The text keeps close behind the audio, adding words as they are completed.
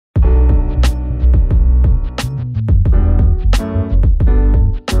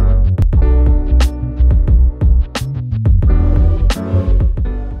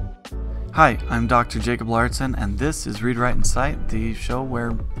Hi, I'm Dr. Jacob Lauritzen, and this is Read, Write, and Cite, the show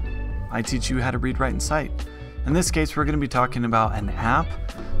where I teach you how to read, write, and cite. In this case, we're going to be talking about an app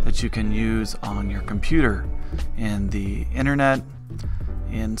that you can use on your computer, in the internet,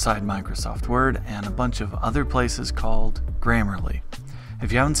 inside Microsoft Word, and a bunch of other places called Grammarly.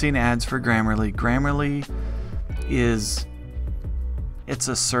 If you haven't seen ads for Grammarly, Grammarly it's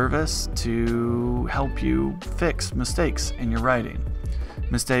a service to help you fix mistakes in your writing.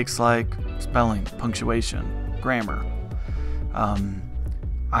 Mistakes like spelling, punctuation, grammar.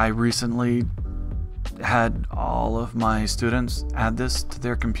 I recently had all of my students add this to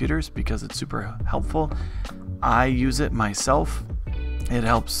their computers because it's super helpful. I use it myself. It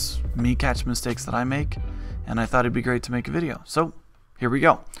helps me catch mistakes that I make, and I thought it'd be great to make a video. So here we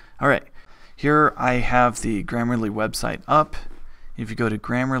go. All right, here I have the Grammarly website up. If you go to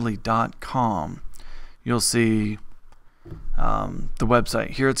grammarly.com, you'll see the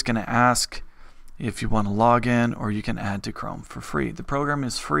website. Here it's going to ask if you want to log in, or you can add to Chrome for free. The program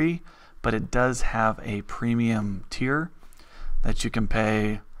is free, but it does have a premium tier that you can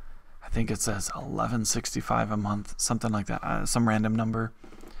pay. I think it says $11.65 a month, something like that, some random number,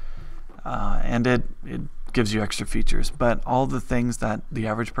 and it gives you extra features. But all the things that the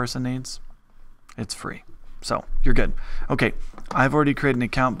average person needs, it's free, so you're good. Okay, I've already created an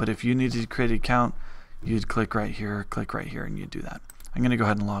account, but if you need to create an account, you'd click right here, and you do that. I'm going to go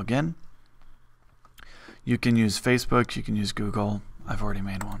ahead and log in. You can use Facebook, you can use Google. I've already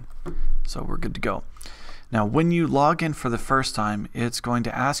made one, so we're good to go. Now, when you log in for the first time, it's going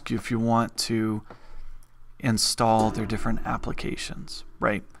to ask you if you want to install their different applications,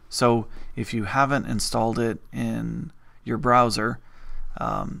 right? So if you haven't installed it in your browser,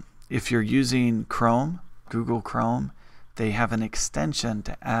 if you're using Chrome, Google Chrome, they have an extension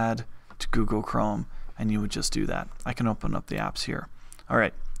to add to Google Chrome, and you would just do that. I can open up the apps here. All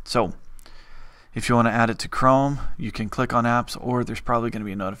right, so if you want to add it to Chrome, you can click on apps, or there's probably going to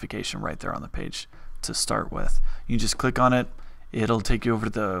be a notification right there on the page to start with. You just click on it, it'll take you over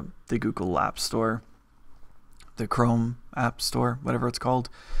to the Google App Store, the Chrome App Store, whatever it's called.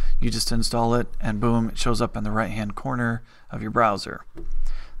 You just install it, and boom, it shows up in the right hand corner of your browser.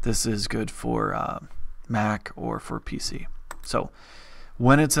 This is good for Mac or for PC. So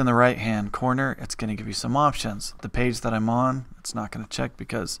when it's in the right hand corner, it's going to give you some options. The page that I'm on, it's not going to check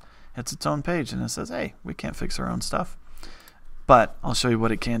because it's its own page, and it says, hey, we can't fix our own stuff. But I'll show you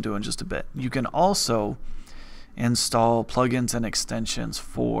what it can do in just a bit. You can also install plugins and extensions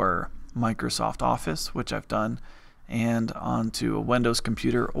for Microsoft Office, which I've done, and onto a Windows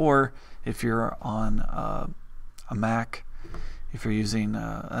computer, or if you're on a Mac, if you're using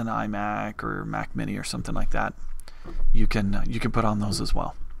an iMac or Mac Mini or something like that, you can put on those as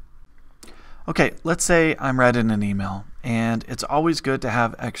well. Okay, let's say I'm writing an email, and it's always good to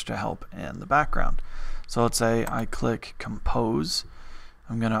have extra help in the background. So let's say I click Compose.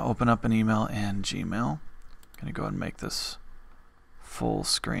 I'm going to open up an email in Gmail. I'm going to go ahead and make this full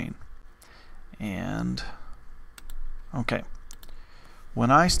screen. And okay,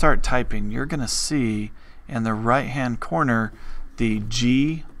 when I start typing, you're going to see in the right hand corner the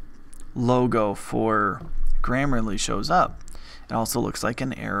G logo for Grammarly shows up. It also looks like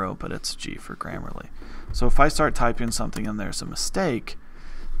an arrow, but it's G for Grammarly. So if I start typing something and there's a mistake,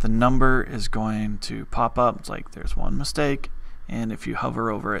 the number is going to pop up. It's like there's one mistake, and if you hover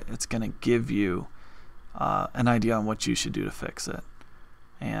over it, it's going to give you an idea on what you should do to fix it.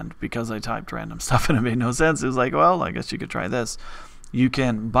 And because I typed random stuff and it made no sense, it was like, well, I guess you could try this. You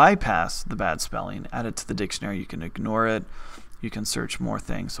can bypass the bad spelling, add it to the dictionary, you can ignore it, you can search more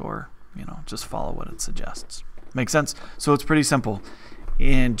things, or just follow what it suggests. Make sense? So it's pretty simple.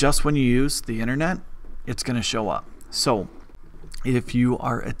 And just when you use the internet, it's going to show up. So if you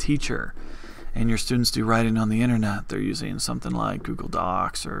are a teacher and your students do writing on the internet, they're using something like Google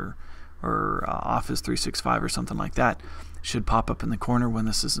Docs or Office 365 or something like that, it should pop up in the corner when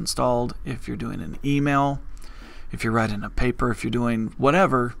this is installed. If you're doing an email, if you're writing a paper, if you're doing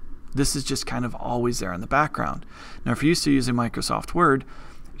whatever, this is just kind of always there in the background. Now, if you're used to using Microsoft Word,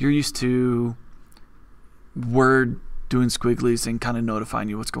 you're used to Word doing squigglies and kind of notifying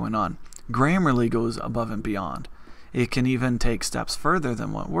you what's going on. Grammarly goes above and beyond. It can even take steps further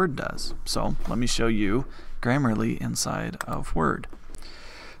than what Word does. So let me show you Grammarly inside of Word.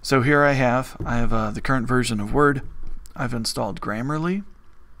 So here I have the current version of Word. I've installed Grammarly,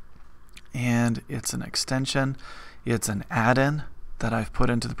 and it's an extension. It's an add-in that I've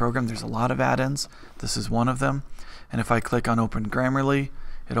put into the program. There's a lot of add-ins. This is one of them. And if I click on Open Grammarly,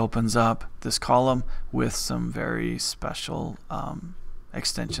 it opens up this column with some very special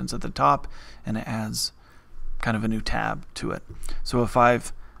extensions at the top, and it adds kind of a new tab to it. So if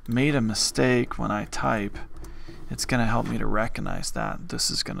I've made a mistake when I type, it's going to help me to recognize that. This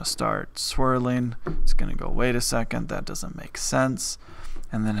is going to start swirling. It's going to go, wait a second, that doesn't make sense.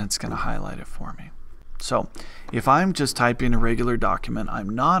 And then it's going to highlight it for me. So if I'm just typing a regular document, I'm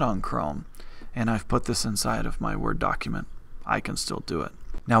not on Chrome, and I've put this inside of my Word document, I can still do it.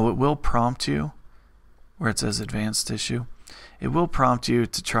 Now it will prompt you where it says advanced issue. It will prompt you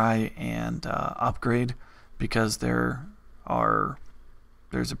to try and upgrade, because there's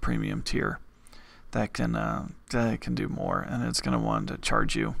a premium tier that can do more, and it's going to want to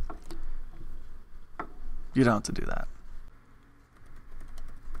charge you. You don't have to do that.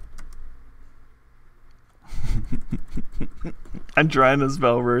 I'm trying to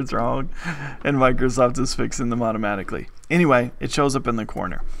spell words wrong, and Microsoft is fixing them automatically. Anyway, it shows up in the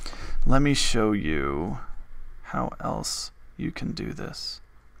corner. Let me show you how else you can do this.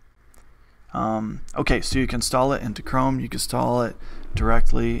 Okay, so you can install it into Chrome. You can install it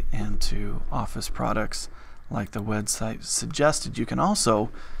directly into Office products like the website suggested. You can also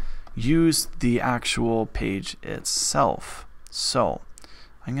use the actual page itself. So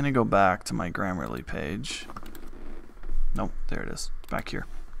I'm going to go back to my Grammarly page. Nope, there it is. It's back here.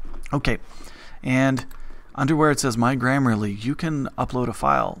 Okay, and under where it says My Grammarly, you can upload a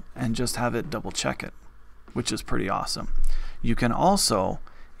file and just have it double check it, which is pretty awesome. You can also,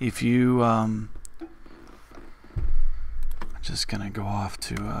 if you, I'm just going to go off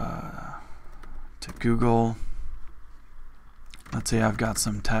to Google. Let's say I've got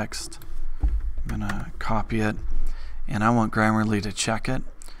some text. I'm going to copy it, and I want Grammarly to check it.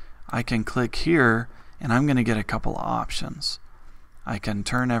 I can click here, and I'm going to get a couple of options. I can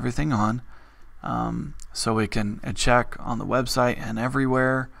turn everything on, so it can check on the website and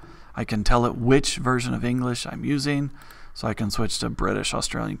everywhere. I can tell it which version of English I'm using, so I can switch to British,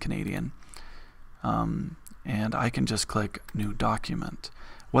 Australian, Canadian. And I can just click New Document.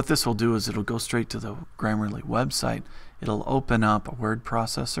 What this will do is it'll go straight to the Grammarly website. It'll open up a word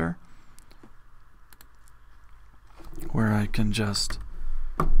processor where I can just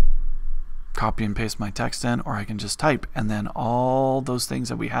copy and paste my text in, or I can just type, and then all those things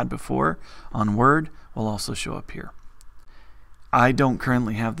that we had before on Word will also show up here. I don't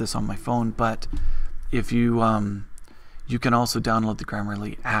currently have this on my phone, but if you you can also download the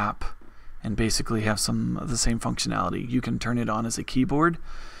Grammarly app and basically have some of the same functionality. You can turn it on as a keyboard,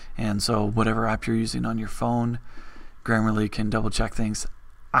 and so whatever app you're using on your phone, Grammarly can double check things.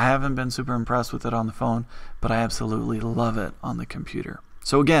 I haven't been super impressed with it on the phone, but I absolutely love it on the computer.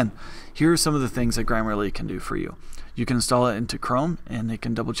 So again, here are some of the things that Grammarly can do for you. You can install it into Chrome, and it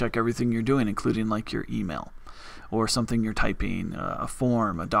can double check everything you're doing, including like your email or something you're typing, a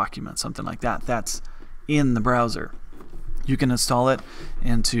form, a document, something like that. That's in the browser. You can install it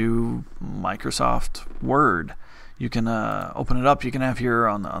into Microsoft Word. You can open it up. You can have here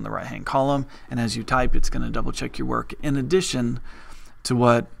on the right-hand column, and as you type, it's going to double check your work in addition to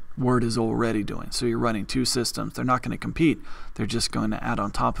what Word is already doing. So you're running two systems. They're not going to compete. They're just going to add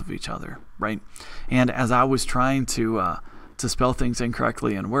on top of each other, right? And as I was trying to spell things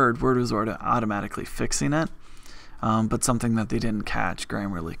incorrectly in Word, Word was automatically fixing it. But something that they didn't catch,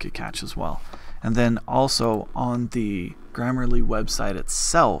 Grammarly could catch as well. And then also on the Grammarly website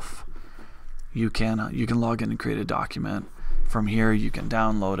itself, you can log in and create a document. From here, you can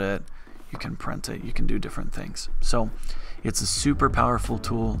download it, you can print it, you can do different things. So it's a super powerful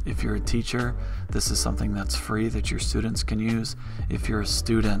tool. If you're a teacher, this is something that's free that your students can use. If you're a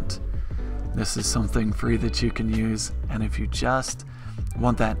student, this is something free that you can use. And if you just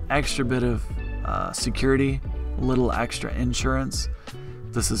want that extra bit of security, a little extra insurance,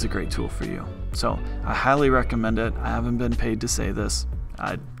 this is a great tool for you. So I highly recommend it. I haven't been paid to say this.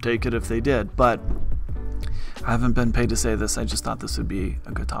 I'd take it if they did, but I haven't been paid to say this. I just thought this would be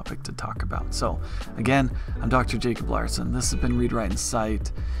a good topic to talk about. So again, I'm Dr. Jacob Lauritzen. This has been Read, Write, and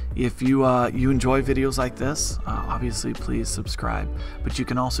Cite. If you enjoy videos like this, obviously please subscribe. But you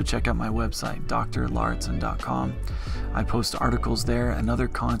can also check out my website, drlauritzen.com. I post articles there and other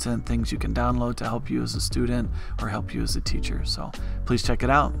content, things you can download to help you as a student or help you as a teacher. So please check it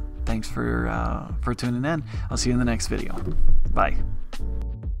out. Thanks for tuning in. I'll see you in the next video. Bye.